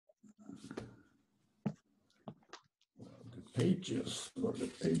pages. What are the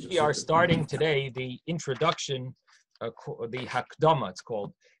pages? We are starting today the introduction, the Hakdama, it's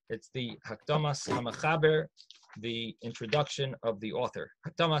called. It's the Hakdamas Hamachaber, the introduction of the author.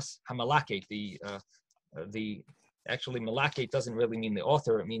 Hakdamas Hamalaket, actually Malaket doesn't really mean the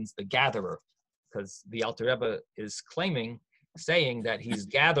author, it means the gatherer, because the Alter Rebbe is saying that he's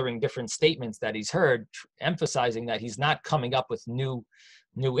gathering different statements that he's heard, emphasizing that he's not coming up with new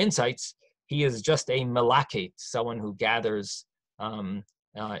insights. He is just a Malaket, someone who gathers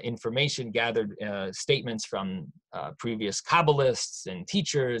information, gathered statements from previous Kabbalists and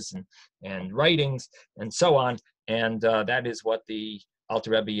teachers and writings and so on. And that is what the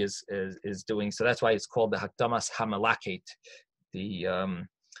Alter Rebbe is doing. So that's why it's called the Hakdamas Hamalaket, the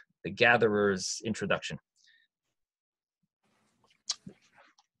gatherer's introduction.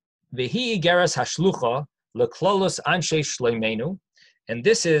 V'hi Igeras Hashlucha L'Klolos Anshe Shleimenu, and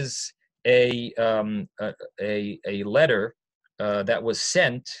this is a letter that was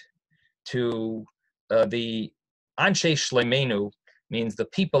sent to the Anshe Shleimenu, means the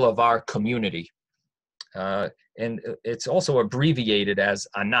people of our community, and it's also abbreviated as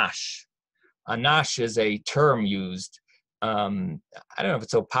Anash. Anash is a term used. I don't know if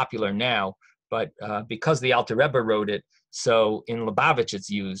it's so popular now, but because the Alter Rebbe wrote it, so in Lubavitch it's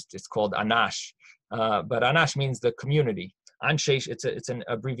used. It's called Anash, but Anash means the community. Anshe, it's an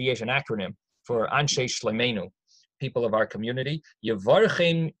abbreviation acronym for Anshe Shleimenu, people of our community.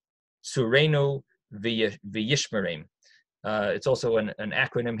 Yevarchem Surenu v'yishmerim. It's also an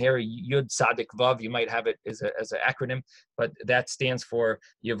acronym here. Yud Sadik Vav. You might have it as an acronym, but that stands for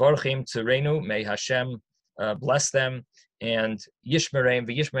Yevarchem Surenu. May Hashem bless them, and Yishmerim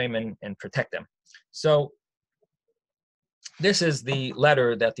v'yishmerim, and protect them. So this is the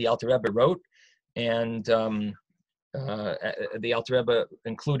letter that the Alter Rebbe wrote, and the Alter Rebbe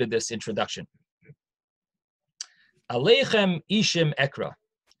included this introduction. Aleichem Ishim Ekra.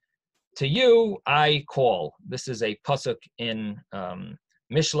 To you I call. This is a pasuk in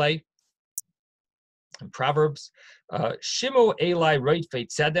Mishlei, in Proverbs. Shimu Elai Roitfei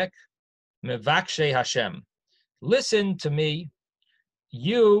Tzedek Mevakshe Hashem. Listen to me,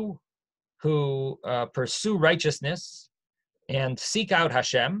 you who pursue righteousness and seek out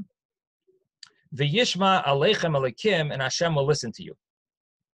Hashem. V'yishma aleichem alekim, and Hashem will listen to you.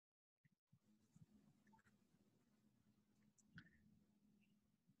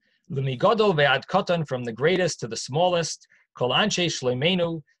 L'migadol ve'ad katan, from the greatest to the smallest. Kol anshe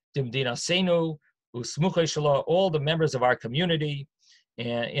shleimenu dimdinasenu usmuchay shelo, all the members of our community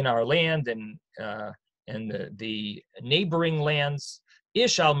in our land and the neighboring lands.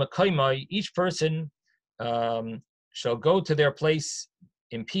 Ish al mekaymai, each person shall go to their place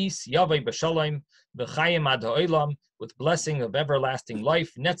in peace. Yavei b'shalom v'chayim ad ha'olam, with blessing of everlasting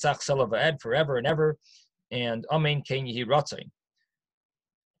life. Netzach shel va'ed, forever and ever. And amen ken yehi ratzon.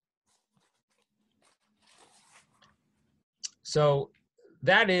 So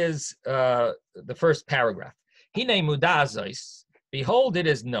that is the first paragraph. Hine mudazos, behold, it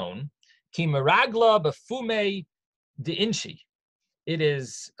is known. Ki meragla befume deinshi. It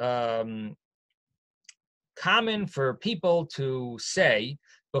is common for people to say,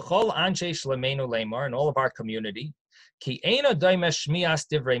 B'chol anshe shleimenu leimar, in all of our community, Ki eina daimesh shmias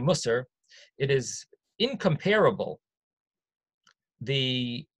divrei musar, it is incomparable,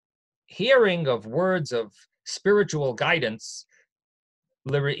 the hearing of words of spiritual guidance,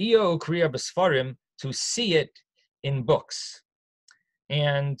 l're'io ukriya b'sfarim, to see it in books.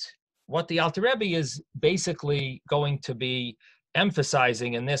 And what the Alter Rebbe is basically going to be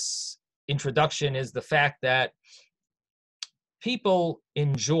emphasizing in this introduction is the fact that people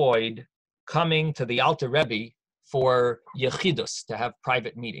enjoyed coming to the Alter Rebbe for yechidus, to have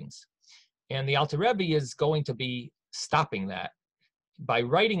private meetings. And the Alter Rebbe is going to be stopping that. By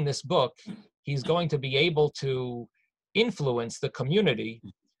writing this book, he's going to be able to influence the community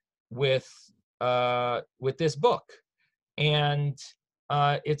with this book. And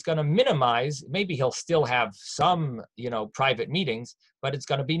it's going to minimize, maybe he'll still have some, private meetings, but it's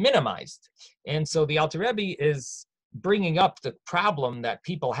going to be minimized. And so the Alter Rebbe is bringing up the problem that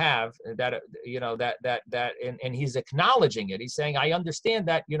people have, that, and he's acknowledging it. He's saying, I understand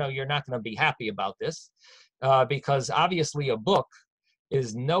that, you're not going to be happy about this, because obviously a book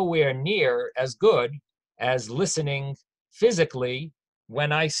is nowhere near as good as listening physically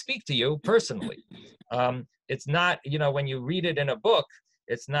when I speak to you personally. It's not, when you read it in a book,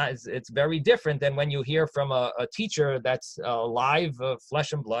 it's very different than when you hear from a teacher that's live,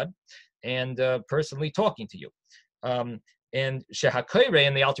 flesh and blood, and personally talking to you. And Shehakayre,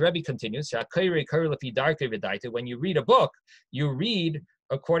 and the Alter Rebbe continues, Shehakayre kar lefi darkei v'daita, when you read a book, you read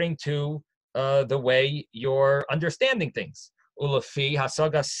according to the way you're understanding things.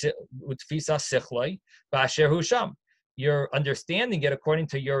 You're understanding it according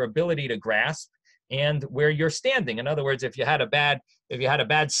to your ability to grasp and where you're standing. In other words, if you had a bad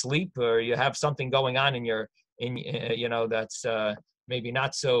sleep, or you have something going on that's maybe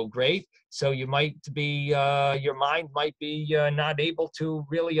not so great, so you might be your mind might be not able to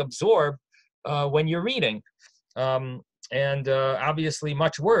really absorb when you're reading. And obviously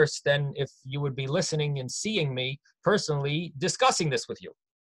much worse than if you would be listening and seeing me personally discussing this with you.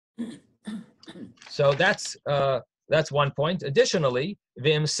 So that's one point. Additionally,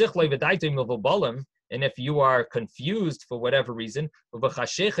 and if you are confused for whatever reason,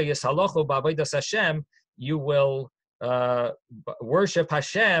 you will worship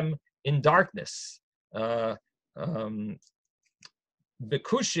Hashem in darkness.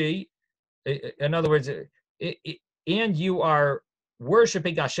 Bikushi, in other words, and you are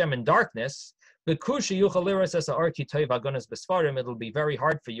worshiping Hashem in darkness, it'll be very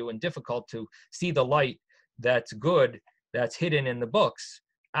hard for you and difficult to see the light that's good, that's hidden in the books.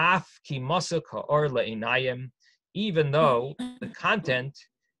 Even though the content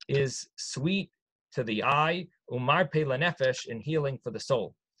is sweet to the eye, and healing for the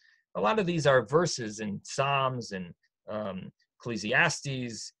soul. A lot of these are verses in Psalms and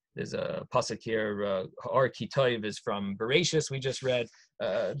Ecclesiastes. There's a pasuk here, Or Kitov is from Bereshis, we just read.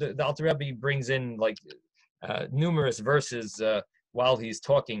 The Alter Rebbe brings in like numerous verses while he's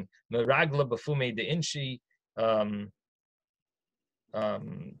talking. Meragla b'fume de inshi,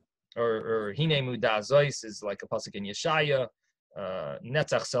 or Hinemu da zois is like a pasuk in Yeshaya,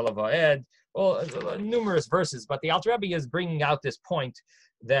 Netzach Salavaed, well, numerous verses. But the Alter Rebbe is bringing out this point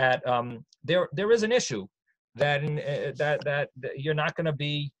that there is an issue that that you're not going to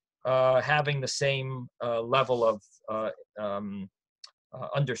be having the same level of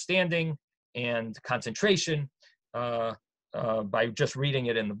understanding and concentration by just reading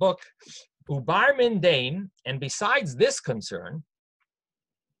it in the book. Ubar min dain, and besides this concern,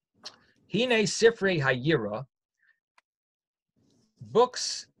 hine sifrei hayira,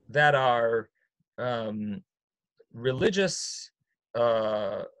 books that are religious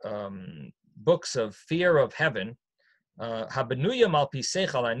books of fear of heaven, habenuyam al pi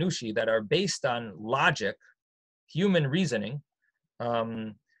seichel anushi, that are based on logic, human reasoning,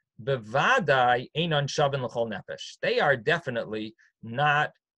 bevadai einon shavin l'chol nefesh. They are definitely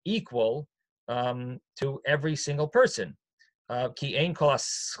not equal to every single person. Ki ein kol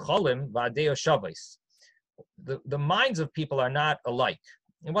hascholim v'adeo shavis. The minds of people are not alike.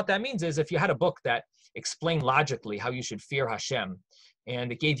 And what that means is, if you had a book that explained logically how you should fear Hashem,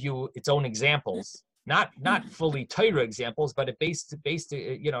 and it gave you its own examples, not fully Torah examples, but it based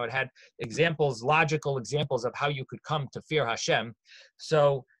it had examples, logical examples of how you could come to fear Hashem.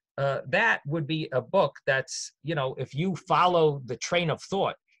 So that would be a book that's, if you follow the train of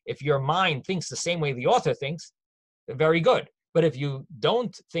thought, if your mind thinks the same way the author thinks, very good. But if you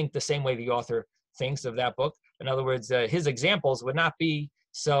don't think the same way the author thinks of that book, in other words, his examples would not be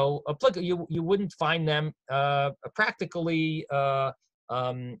so applicable. You wouldn't find them practically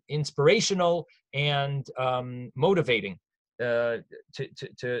inspirational and motivating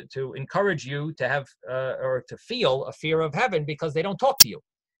to encourage you to have or to feel a fear of heaven, because they don't talk to you.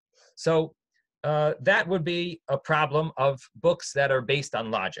 So that would be a problem of books that are based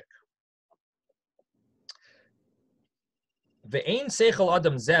on logic.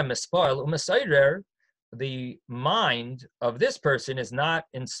 The mind of this person is not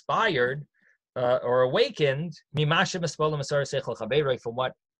inspired or awakened from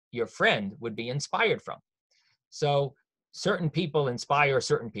what your friend would be inspired from. So certain people inspire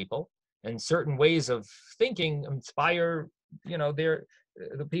certain people, and certain ways of thinking inspire, they're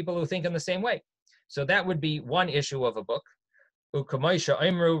the people who think in the same way. So that would be one issue of a book.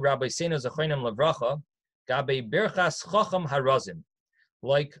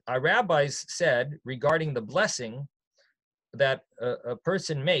 Like our rabbis said regarding the blessing that a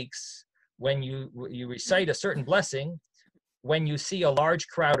person makes when you recite a certain blessing, when you see a large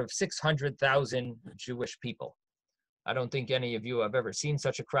crowd of 600,000 Jewish people. I don't think any of you have ever seen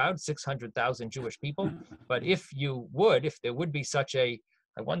such a crowd, 600,000 Jewish people. But if there would be such a,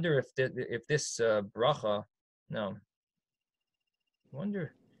 I wonder if this bracha, no. I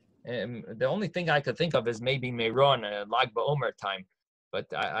wonder, the only thing I could think of is maybe Meron, Lag BaOmer time. But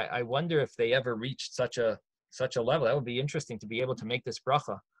I wonder if they ever reached such a level. That would be interesting to be able to make this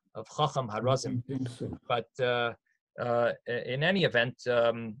bracha of Chacham Harazim. So. But in any event,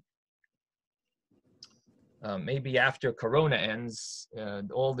 maybe after Corona ends,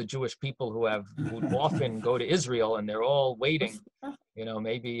 all the Jewish people who often go to Israel and they're all waiting,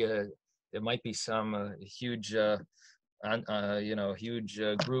 maybe there might be some huge huge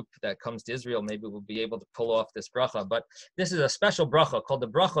group that comes to Israel. Maybe we'll be able to pull off this bracha. But this is a special bracha called the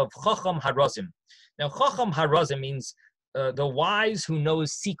bracha of Chacham Harazim. Now, Chacham Harazim means the wise who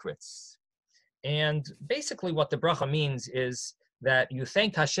knows secrets. And basically what the bracha means is that you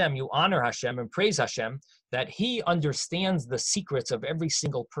thank Hashem, you honor Hashem and praise Hashem, that He understands the secrets of every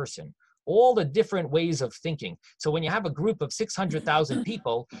single person, all the different ways of thinking. So when you have a group of 600,000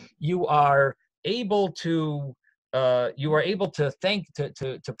 people, you are able to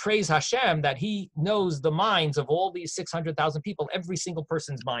praise Hashem that He knows the minds of all these 600,000 people, every single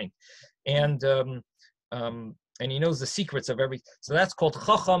person's mind, and He knows the secrets of every. So that's called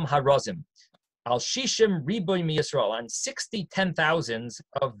Chacham Harazim. Al Shishim Riboy Mi Yisrael, on 60 10,000s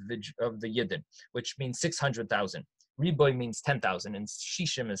of the Yidden, which means 600,000. Riboy means 10,000, and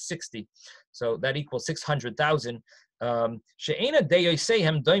Shishim is 60, so that equals 600,000. She'ena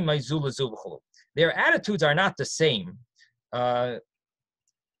deyosehem doimai zu lezu v'chulu. Their attitudes are not the same. It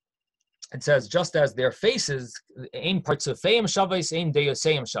says, just as their faces, ein partzufeim shavos, ein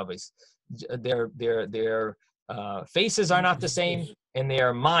deyoseim shavos. Their faces are not the same, and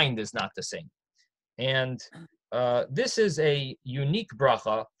their mind is not the same. And this is a unique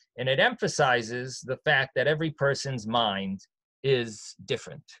bracha, and it emphasizes the fact that every person's mind is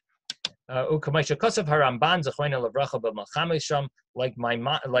different. Like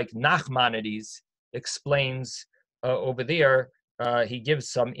Nachmanides explains over there, he gives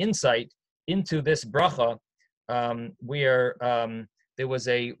some insight into this bracha, where there was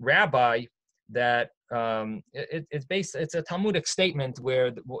a rabbi that it's a Talmudic statement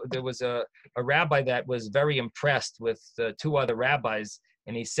where there was a rabbi that was very impressed with two other rabbis,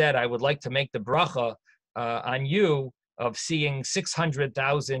 and he said, I would like to make the bracha on you of seeing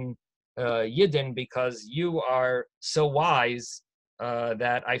 600,000 Yidden, because you are so wise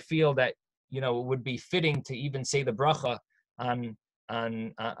that I feel that it would be fitting to even say the bracha on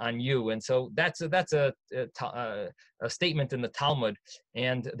you. And so that's a statement in the Talmud.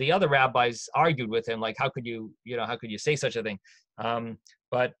 And the other rabbis argued with him, like, how could you say such a thing?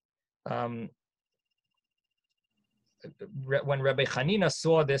 But when Rebbe Chanina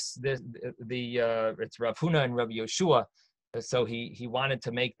saw this, it's Rav Huna and Rabbi Yoshua, so he wanted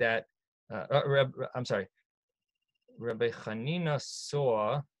to make that. Rebbe Chanina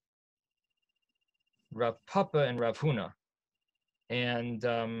saw Rav Papa and Rav Huna, and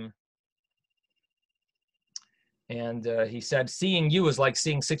he said, seeing you is like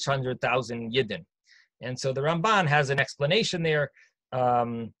seeing 600,000 Yidden. And so the Ramban has an explanation there,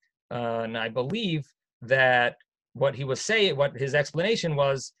 and I believe that what his explanation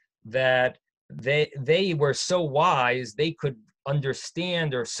was that they were so wise, they could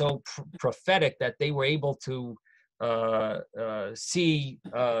understand, or so prophetic, that they were able to see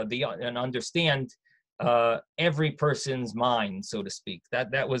and understand every person's mind, so to speak.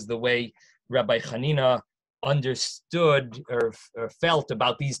 That was the way Rabbi Chanina understood or felt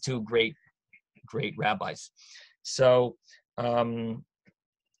about these two great rabbis. So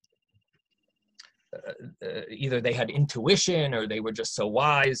either they had intuition, or they were just so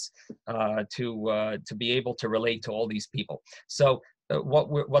wise to be able to relate to all these people. So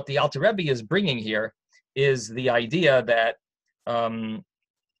what the Alter Rebbe is bringing here is the idea that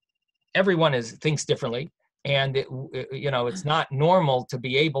everyone thinks differently, and it's not normal to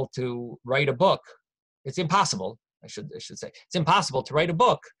be able to write a book. It's impossible. I should say it's impossible to write a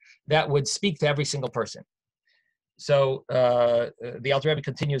book that would speak to every single person. So the Alter Rebbe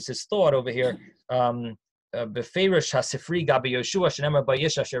continues his thought over here. By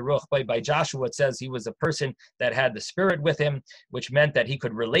Joshua, it says he was a person that had the Spirit with him, which meant that he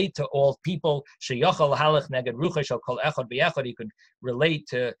could relate to all people. He could relate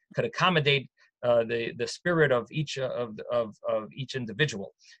could accommodate the spirit of each each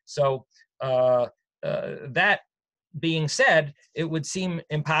individual. So that being said, it would seem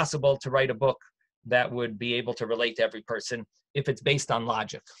impossible to write a book that would be able to relate to every person if it's based on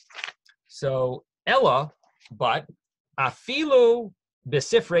logic. So Ella, but afilu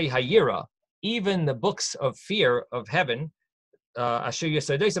besifrei hayira, even the books of fear of heaven, asher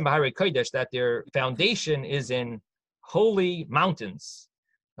yesodosem b'harei kodesh, that their foundation is in holy mountains,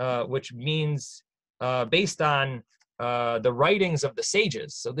 which means based on the writings of the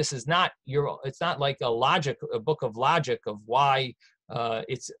sages. So this is not it's not like a book of logic of why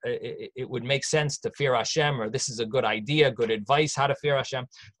it would make sense to fear Hashem, or this is a good idea, good advice how to fear Hashem.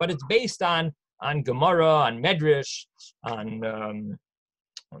 But it's based on Gemara, on Medrash, on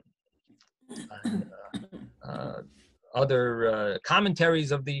other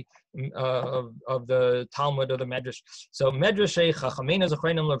commentaries of the Talmud, or the Medrash. So Medrash Chachamenu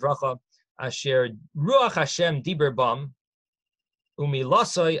Zechreinim Levracha, asher ruach Hashem diber bam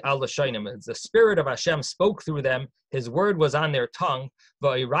umilosoi al lashonim. The spirit of Hashem spoke through them. His word was on their tongue.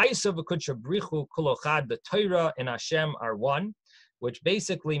 Va'iraisa v'kudsha brichu kulochad. The Torah and Hashem are one, which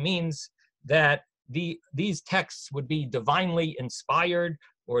basically means that these texts would be divinely inspired,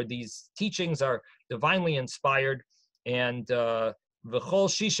 or these teachings are divinely inspired, and v'chol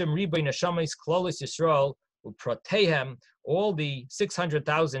shishim ribei neshamis klolis Yisrael uprotehem, all the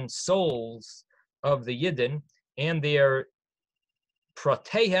 600,000 souls of the Yidden and their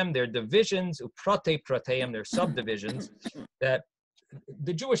protehem, their divisions, protehem, their subdivisions, that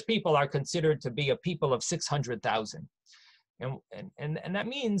the Jewish people are considered to be a people of 600,000. And that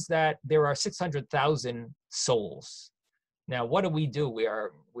means that there are 600,000 souls. Now, what do? We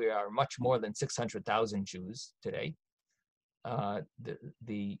are much more than 600,000 Jews today. How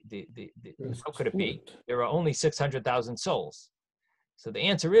could it be? There are only 600,000 souls. So the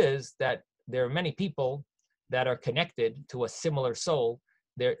answer is that there are many people that are connected to a similar soul.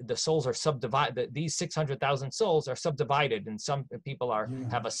 The souls are subdivided. These 600,000 souls are subdivided, and some people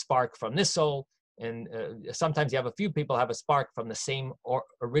have a spark from this soul, and sometimes you have a few people have a spark from the same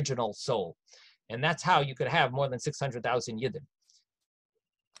original soul, and that's how you could have more than 600,000 Yidden.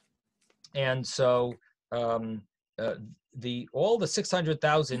 And so all the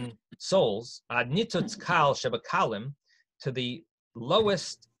 600,000 souls ad nitutz kal shebakalim, to the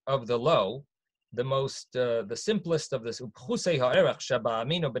lowest of the low, the most the simplest of this upchusei ha'erach sheba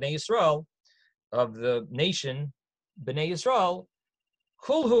aminu b'nei Yisrael, of the nation b'nei Yisrael,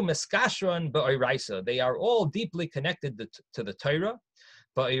 kulhu miskashron ba'iraisa. They are all deeply connected to the Torah.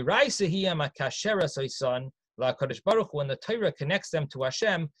 Ba'iraisa hiyam akasheres oisan la'kadosh baruch hu. When the Torah connects them to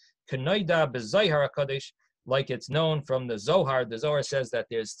Hashem, kenoida b'zohar hakadosh, like it's known from the Zohar. The Zohar says that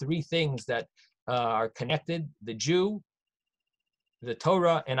there's three things that are connected: the Jew, the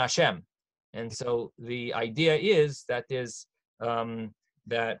Torah, and Hashem. And so the idea is that there's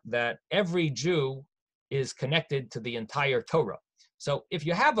that every Jew is connected to the entire Torah. So if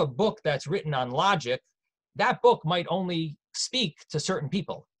you have a book that's written on logic, that book might only speak to certain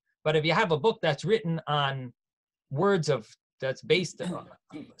people. But if you have a book that's written on words that's based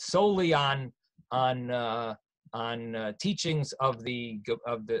solely on teachings of the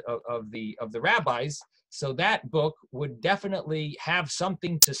rabbis, so that book would definitely have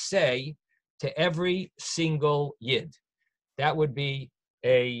something to say to every single Yid. That would be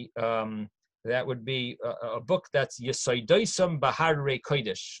a book that's Yesoidoisam Baharei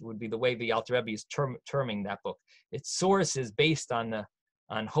Kodesh, would be the way the Alter Rebbe is terming that book. Its source is based on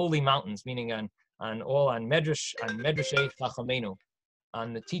holy mountains, meaning on Medrashei Chachamenu,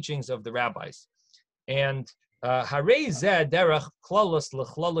 on the teachings of the rabbis. And Harei Zeh Derech Klolos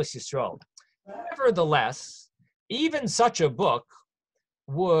L'Chlolos Yisrael. Nevertheless, even such a book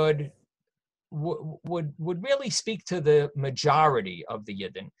would really speak to the majority of the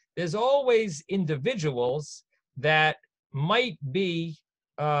Yidden. There's always individuals that might be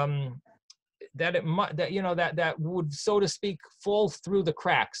that would, so to speak, fall through the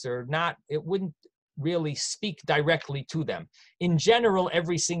cracks, or not. It wouldn't really speak directly to them. In general,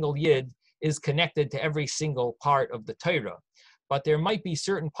 every single Yid is connected to every single part of the Torah, but there might be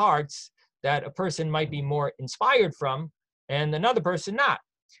certain parts that a person might be more inspired from, and another person not.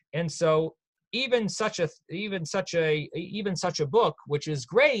 And so even such a book, which is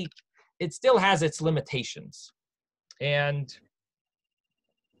great, it still has its limitations. And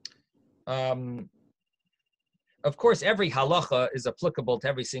of course, every halacha is applicable to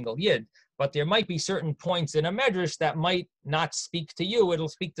every single Yid, but there might be certain points in a medrash that might not speak to you; it'll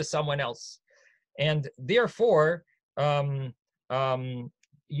speak to someone else. And therefore, you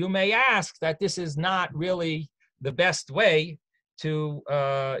may ask that this is not really the best way to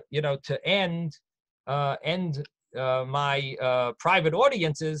end my private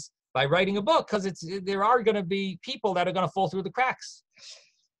audiences by writing a book, because there are going to be people that are going to fall through the cracks.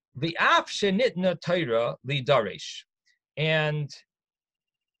 The af shenitna Torah li darish, and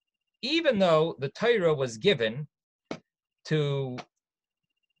even though the Torah was given to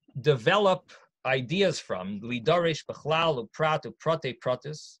develop ideas from li darish b'chlal uprat uprate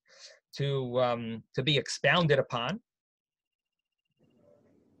pratis, to be expounded upon.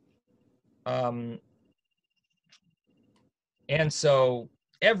 And so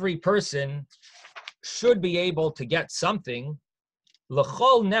every person should be able to get something,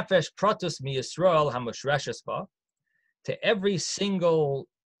 l'chol nefesh pratus mi Yisrael hamushreshes ba, to every single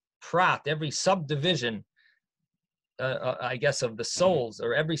prat, every subdivision, I guess, of the souls,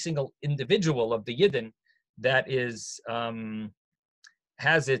 or every single individual of the Yidden that is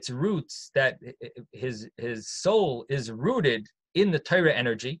has its roots, that his soul is rooted in the Torah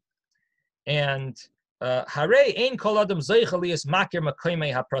energy. And Hare ein kol adam zoicha liyas makir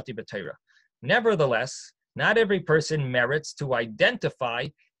makoymei haprati b'Torah. Nevertheless, not every person merits to identify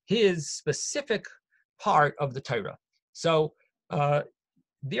his specific part of the Torah. So,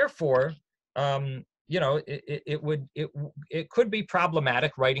 therefore, it could be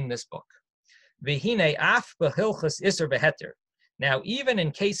problematic writing this book. V'hinei af b'hilchas iser v'heter. Now, even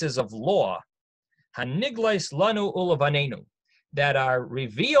in cases of law, hanigleis lanu ulavanenu, that are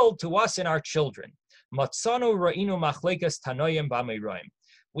revealed to us in our children, matzanu ra'inu machlekas tanoyim b'ameroim.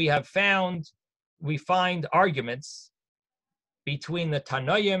 We find arguments between the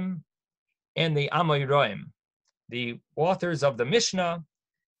Tanoim and the Amoraim, the authors of the Mishnah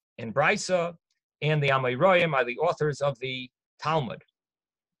and Brisa, and the Amoraim are the authors of the Talmud.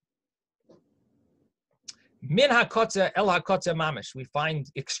 Min hakotze el hakotze mamish, we find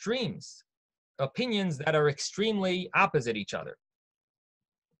extremes, opinions that are extremely opposite each other.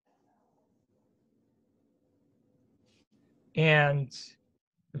 And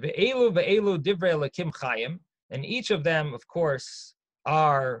ve'elu divrei Elokim chayim, and each of them, of course,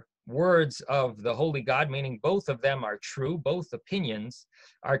 are words of the Holy God, meaning both of them are true, both opinions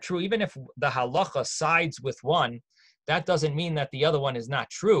are true. Even if the halacha sides with one, that doesn't mean that the other one is not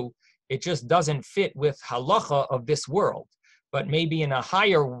true. It just doesn't fit with halacha of this world. But maybe in a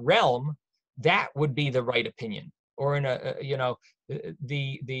higher realm, that would be the right opinion. Or in that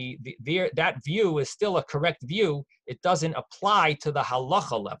view is still a correct view. It doesn't apply to the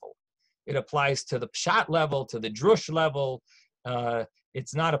halacha level. It applies to the pshat level, to the drush level.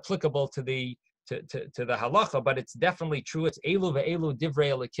 It's not applicable to the halacha, but it's definitely true. It's elu ve'elu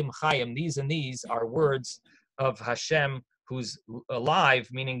divrei Elokim chayim. These and these are words of Hashem who's alive,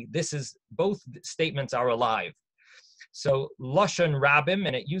 meaning both statements are alive. So lashon rabim,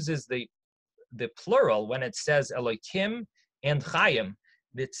 and it uses the plural when it says Elokim and chayim.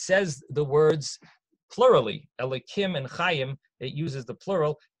 It says the words plurally, Elokim and chayim. It uses the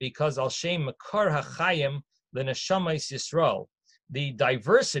plural because al shem makar hachayim l'neshamas Yisrael. The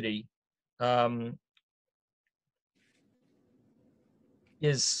diversity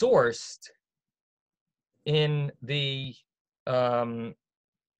is sourced in the makar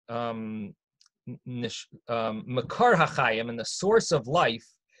hachayim, and the source of life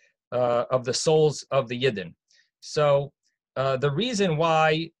of the souls of the Yidden. So the reason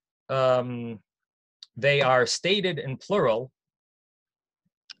why they are stated in plural,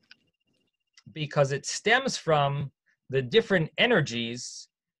 because it stems from the different energies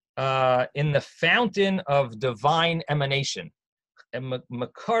in the fountain of divine emanation,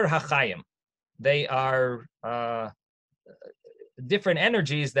 makar hachayim. They are different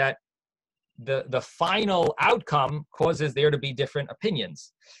energies that the final outcome causes there to be different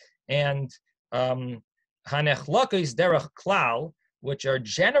opinions. And hanechlokes derech klal, which are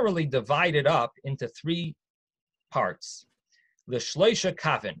generally divided up into three parts. L'shloisha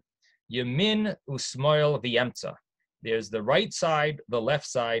kavin, yamin usmoil v'yemtza. There's the right side, the left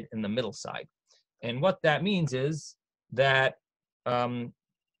side, and the middle side. And what that means is that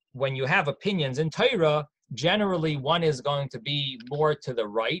when you have opinions in Torah, generally one is going to be more to the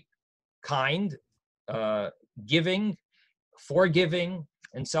right, kind, giving, forgiving,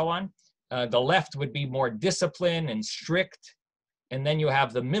 and so on. The left would be more disciplined and strict. And then you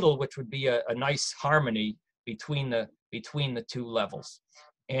have the middle, which would be a nice harmony between the two levels.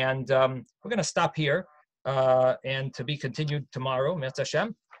 And we're going to stop here. And to be continued tomorrow, Mitzvah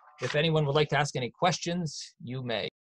Hashem. If anyone would like to ask any questions, you may.